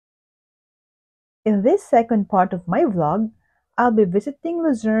In this second part of my vlog, I'll be visiting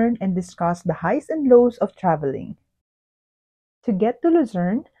Lucerne and discuss the highs and lows of traveling. To get to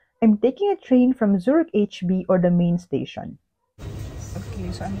Lucerne, I'm taking a train from Zurich HB or the main station.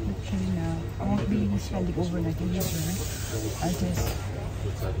 Okay, so I'm at the train now. I won't be spending overnight in Lucerne. I'll just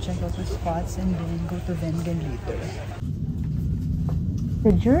check out the spots and then go to Wengen later.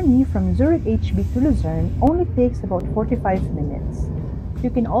 The journey from Zurich HB to Lucerne only takes about 45 minutes. You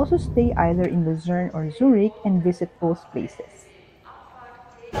can also stay either in Lucerne or Zurich and visit both places.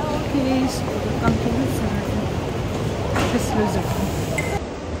 Okay, so welcome to Lucerne. This is Lucerne.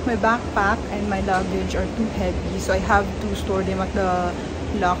 My backpack and my luggage are too heavy, so I have to store them at the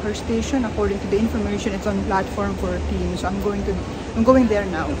locker station. According to the information, it's on platform 14, so I'm going there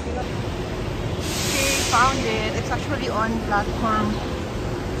now. Okay, found it. It's actually on platform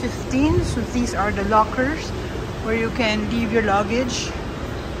 15, so these are the lockers where you can leave your luggage.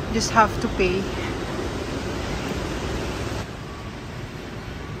 Just have to pay.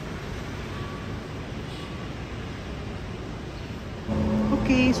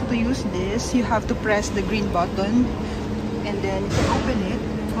 Okay, so to use this, you have to press the green button and then you can open it.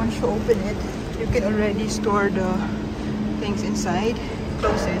 Once you open it, you can already store the things inside.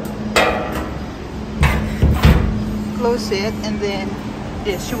 Close it. Close it, and then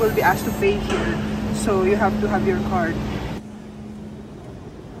this, you will be asked to pay here. So you have to have your card.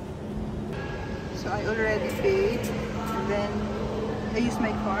 So I already paid, and then I use my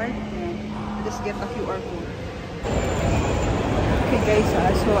card and I just get a QR code. Okay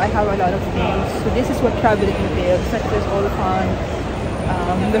guys, so I have a lot of things. So this is what traveling entails. Not just all fun.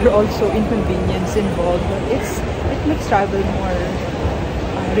 There are also inconvenience involved, but it makes travel more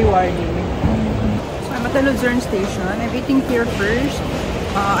rewarding. So I'm at the Lucerne station. I'm eating here first.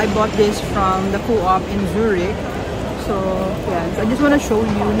 I bought this from the co-op in Zurich. So yeah, so I just want to show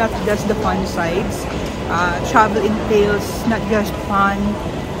you not just the fun sides. Travel entails not just fun,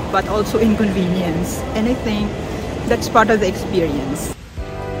 but also inconvenience. And I think that's part of the experience.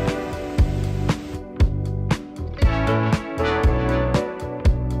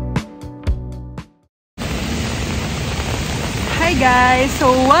 Hi guys!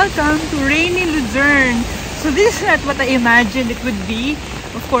 So welcome to rainy Lucerne. So this is not what I imagined it would be.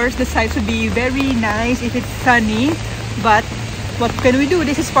 Of course, the sights would be very nice if it's sunny, but what can we do?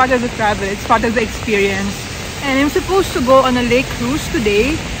 This is part of the travel, it's part of the experience. And I'm supposed to go on a lake cruise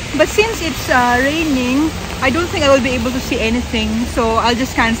today, but since it's raining, I don't think I will be able to see anything, so I'll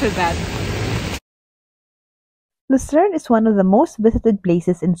just cancel that. Lucerne is one of the most visited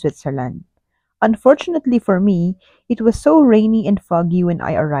places in Switzerland. Unfortunately for me, it was so rainy and foggy when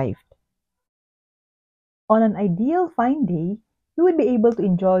I arrived. On an ideal fine day, you would be able to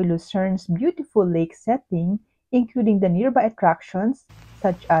enjoy Lucerne's beautiful lake setting, including the nearby attractions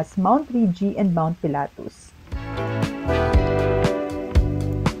such as Mount Rigi and Mount Pilatus.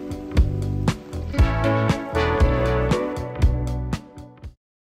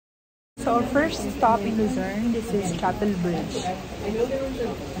 So our first stop in Lucerne, this is Chapel Bridge.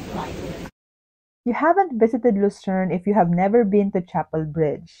 You haven't visited Lucerne if you have never been to Chapel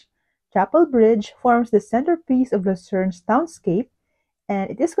Bridge. Chapel Bridge forms the centerpiece of Lucerne's townscape, and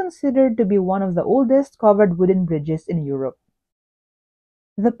it is considered to be one of the oldest covered wooden bridges in Europe.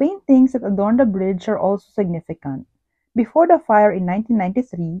 The paintings that adorn the bridge are also significant. Before the fire in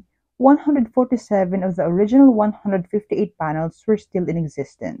 1993, 147 of the original 158 panels were still in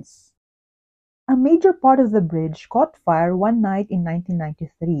existence. A major part of the bridge caught fire one night in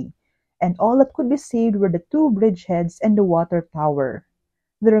 1993, and all that could be saved were the two bridgeheads and the water tower.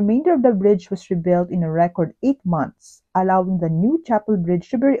 The remainder of the bridge was rebuilt in a record 8 months, allowing the new Chapel Bridge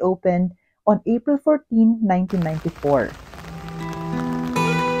to be reopened on April 14, 1994.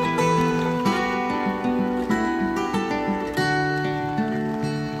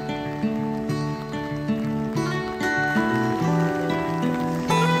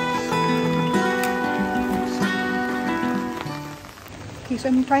 Okay, so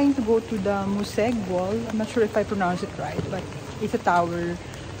I'm trying to go to the Museg wall. I'm not sure if I pronounce it right, but it's a tower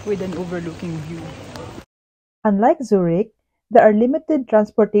with an overlooking view. Unlike Zurich, there are limited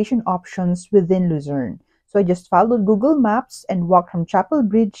transportation options within Lucerne, so I just followed Google Maps and walked from Chapel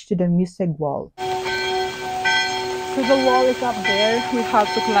Bridge to the Museg wall. So the wall is up there, we have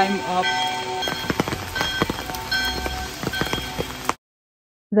to climb up.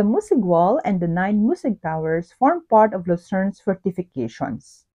 The Museg wall and the 9 Museg towers form part of Lucerne's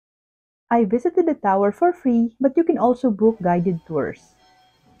fortifications. I visited the tower for free, but you can also book guided tours.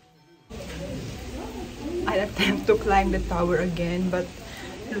 I attempt to climb the tower again, but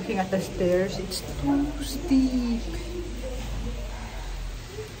looking at the stairs, it's too steep.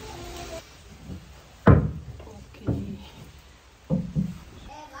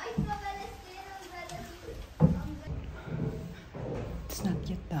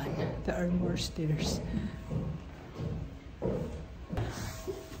 4 stairs.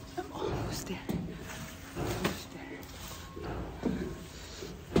 I'm almost there.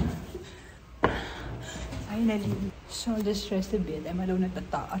 Finally. So just rest a bit. I'm alone at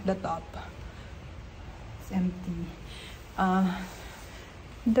the top. It's empty.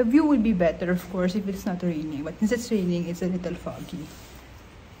 The view would be better, of course, if it's not raining. But since it's raining, it's a little foggy.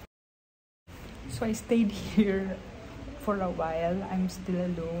 So I stayed here for a while. I'm still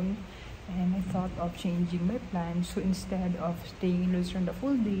alone. And I thought of changing my plans. So instead of staying in Lucerne the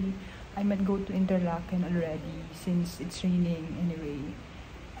full day, I might go to Interlaken already since it's raining anyway.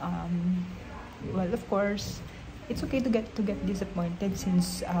 Well, of course, it's okay to get disappointed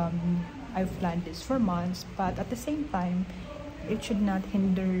since I've planned this for months, but at the same time, it should not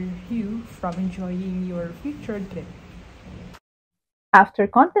hinder you from enjoying your future trip. After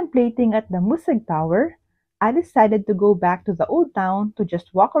contemplating at the Musig Tower, I decided to go back to the old town to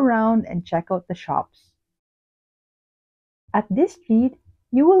just walk around and check out the shops. At this street,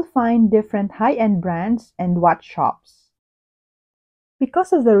 you will find different high-end brands and watch shops. Because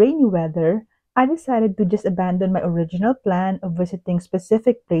of the rainy weather, I decided to just abandon my original plan of visiting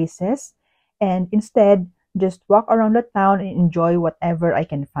specific places and instead just walk around the town and enjoy whatever I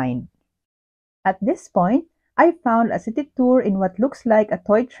can find. At this point, I found a city tour in what looks like a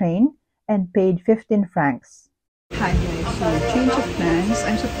toy train and paid 15 francs. Hi guys, so change of plans.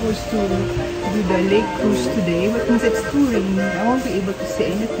 I'm supposed to do the lake cruise today, but since it's too rainy, I won't be able to see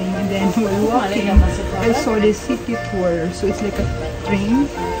anything. And then while walking, I saw this city tour. So it's like a train,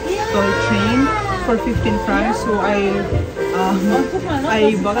 toy train for 15 francs. So I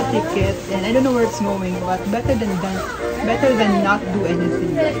bought a ticket, and I don't know where it's going, but better than not do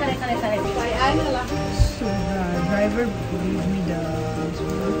anything. So the driver gave me the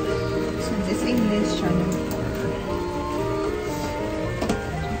since it's English channel.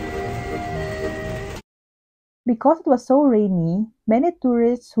 Because it was so rainy, many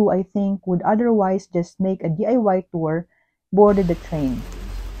tourists who I think would otherwise just make a DIY tour boarded the train.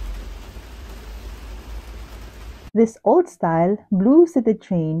 This old-style blue city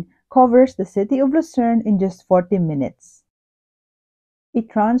train covers the city of Lucerne in just 40 minutes.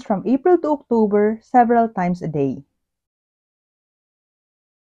 It runs from April to October several times a day.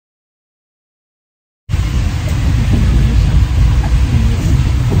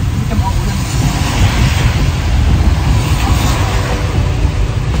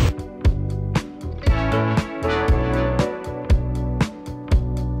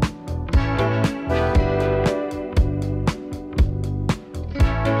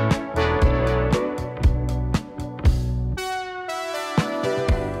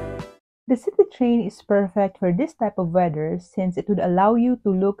 The city train is perfect for this type of weather since it would allow you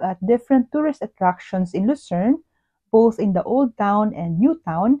to look at different tourist attractions in Lucerne, both in the old town and new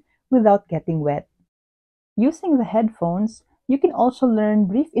town, without getting wet. Using the headphones, you can also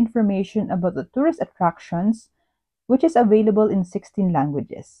learn brief information about the tourist attractions, which is available in 16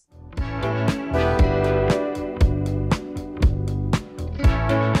 languages.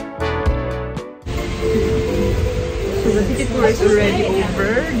 So the city tour is already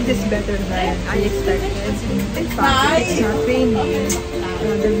over. This is better than I expected. In fact, it's not raining.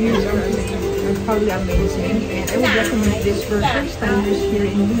 The views are probably amazing. And I would recommend this for first-timers here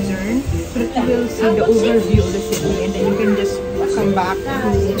in Luzerne so that you will see the overview of the city and then you can just come back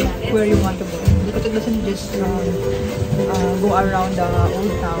to where you want to go. Because it doesn't just go around the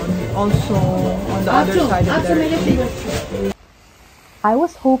old town, also on the other side of the lake. I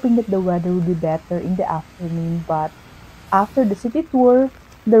was hoping that the weather would be better in the afternoon, but after the city tour,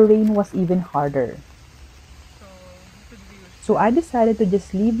 the rain was even harder. So I decided to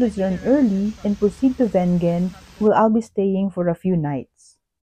just leave Lucerne early and proceed to Wengen, where I'll be staying for a few nights.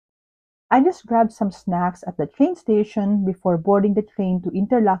 I just grabbed some snacks at the train station before boarding the train to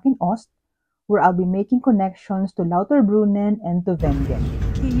Interlaken OST, where I'll be making connections to Lauterbrunnen and to Wengen.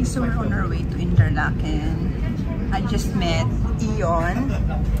 Okay, so we're on our way to Interlaken. I just met Ion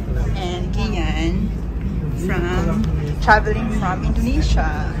and Gian from traveling from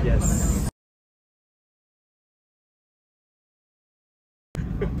Indonesia. Yes.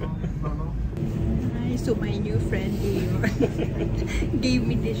 So my new friend gave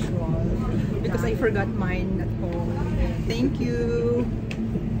me this shawl because I forgot mine at home. Thank you.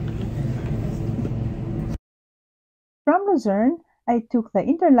 From Lucerne, I took the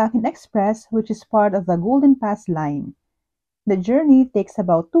Interlaken Express, which is part of the Golden Pass line. The journey takes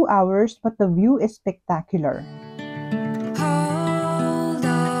about 2 hours, but the view is spectacular. Hold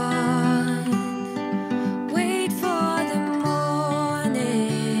on, wait for the morning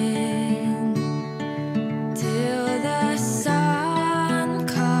till the sun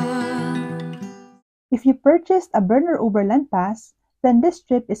comes. If you purchased a Burner Overland Pass, then this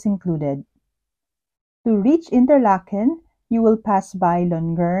trip is included. To reach Interlaken, you will pass by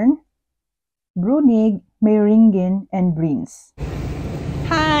Lungern, Brünig, Meiringen, and Brienz.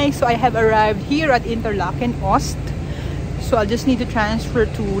 Hi! So I have arrived here at Interlaken OST. So I'll just need to transfer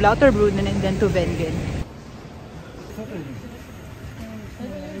to Lauterbrunnen and then to Wengen.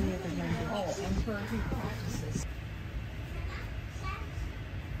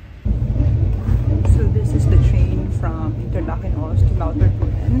 So this is the train from Interlaken OST to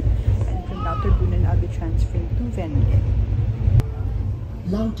Lauterbrunnen, and from Lauterbrunnen I'll be transferring to Wengen.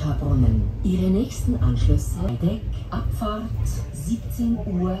 Lauterbrunnen. Ihre nächsten Anschlüsse Deck, Abfahrt 17:30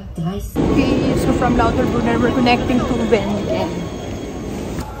 Uhr. Okay, so from Lauterbrunnen we're connecting to Wengen.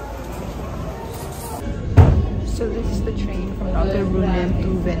 So this is the train from Lauterbrunnen to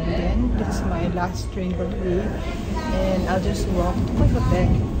Wengen. This is my last train for the day, and I'll just walk to my hotel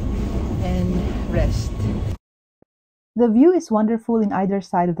and rest. The view is wonderful in either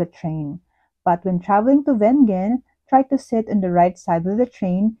side of the train, but when traveling to Wengen, try to sit on the right side of the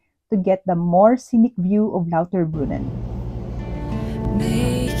train to get the more scenic view of Lauterbrunnen.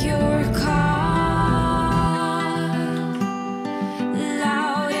 Make your call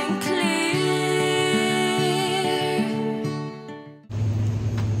loud and clear.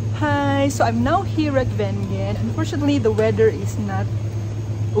 Hi, so I'm now here at Wengen. Unfortunately, the weather is not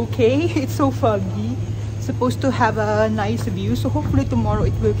okay. It's so foggy. It's supposed to have a nice view, so hopefully tomorrow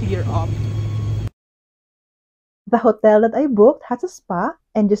it will clear up. The hotel that I booked has a spa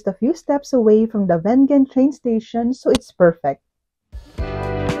and just a few steps away from the Wengen train station, so it's perfect.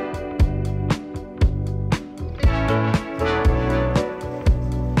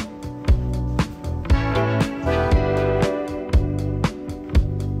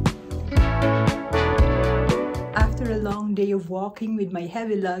 After a long day of walking with my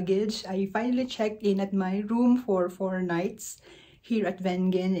heavy luggage, I finally checked in at my room for 4 nights here at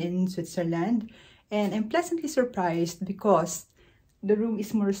Wengen in Switzerland. And I'm pleasantly surprised because the room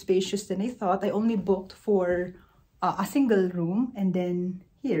is more spacious than I thought. I only booked for a single room, and then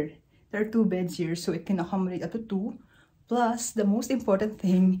here, there are 2 beds here, so it can accommodate up to 2. Plus, the most important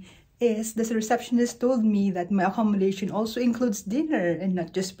thing is the receptionist told me that my accommodation also includes dinner and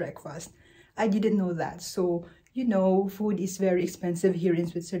not just breakfast. I didn't know that. So, you know, food is very expensive here in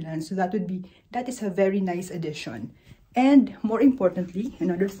Switzerland. So that is a very nice addition. And more importantly,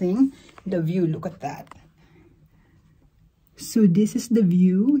 another thing, the view. Look at that. So this is the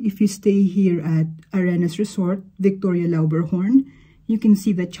view. If you stay here at Arenas Resort-Victoria Lauberhorn, you can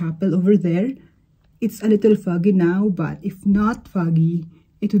see the chapel over there. It's a little foggy now, but if not foggy,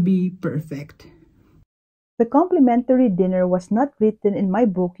 it would be perfect. The complimentary dinner was not written in my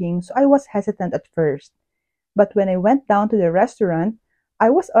booking, so I was hesitant at first. But when I went down to the restaurant, I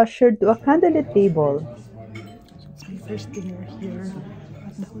was ushered to a candlelit table. My first dinner here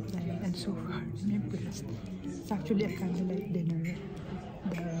at the hotel, and so far I'm impressed. It's actually a candlelight dinner.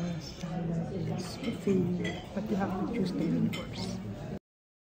 The salad is buffet, but you have to choose the main course.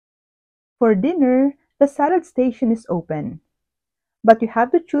 For dinner, the salad station is open, but you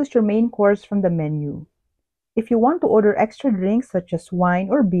have to choose your main course from the menu. If you want to order extra drinks such as wine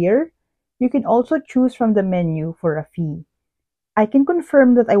or beer, you can also choose from the menu for a fee. I can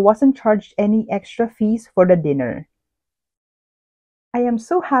confirm that I wasn't charged any extra fees for the dinner. I am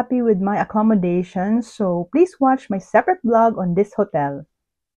so happy with my accommodation, so please watch my separate vlog on this hotel.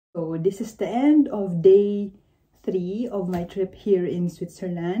 So this is the end of day 3 of my trip here in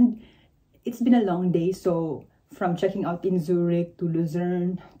Switzerland. It's been a long day, so from checking out in Zürich to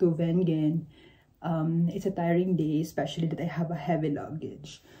Lucerne to Wengen, it's a tiring day, especially that I have a heavy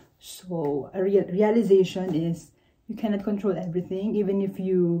luggage. So a realization is you cannot control everything. Even if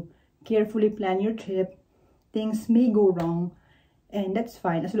you carefully plan your trip, things may go wrong. And that's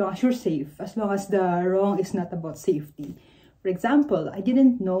fine as long as you're safe, as long as the wrong is not about safety. For example, I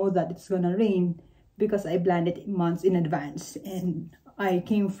didn't know that it's gonna rain because I planned it months in advance. And I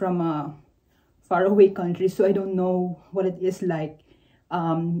came from a faraway country, so I don't know what it is like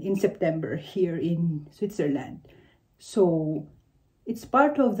in September here in Switzerland. So it's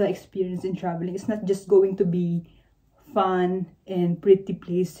part of the experience in traveling. It's not just going to be fun and pretty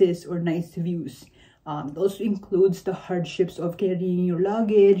places or nice views. It also includes the hardships of carrying your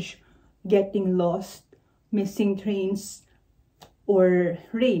luggage, getting lost, missing trains, or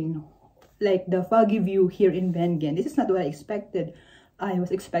rain, like the foggy view here in Wengen. This is not what I expected. I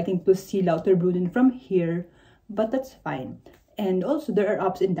was expecting to see Lauterbrunnen from here, but that's fine. And also there are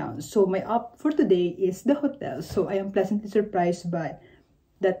ups and downs. So my up for today is the hotel. So I am pleasantly surprised by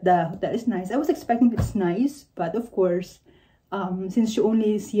that the hotel is nice. I was expecting it's nice, but of course, since you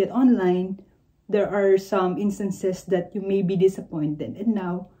only see it online, there are some instances that you may be disappointed, and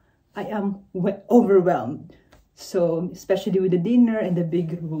now I am overwhelmed. So, especially with the dinner and the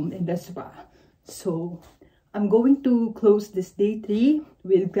big room and the spa. So, I'm going to close this day 3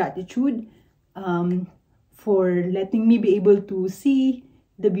 with gratitude for letting me be able to see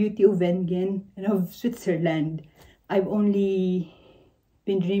the beauty of Wengen and of Switzerland. I've only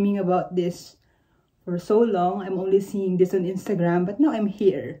been dreaming about this for so long. I'm only seeing this on Instagram, but now I'm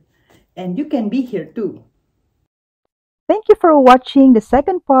here. And you can be here too. Thank you for watching the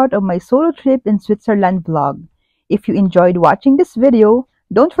second part of my solo trip in Switzerland vlog. If you enjoyed watching this video,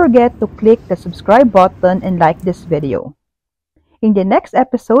 don't forget to click the subscribe button and like this video. In the next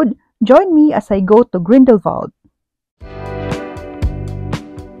episode, join me as I go to Grindelwald.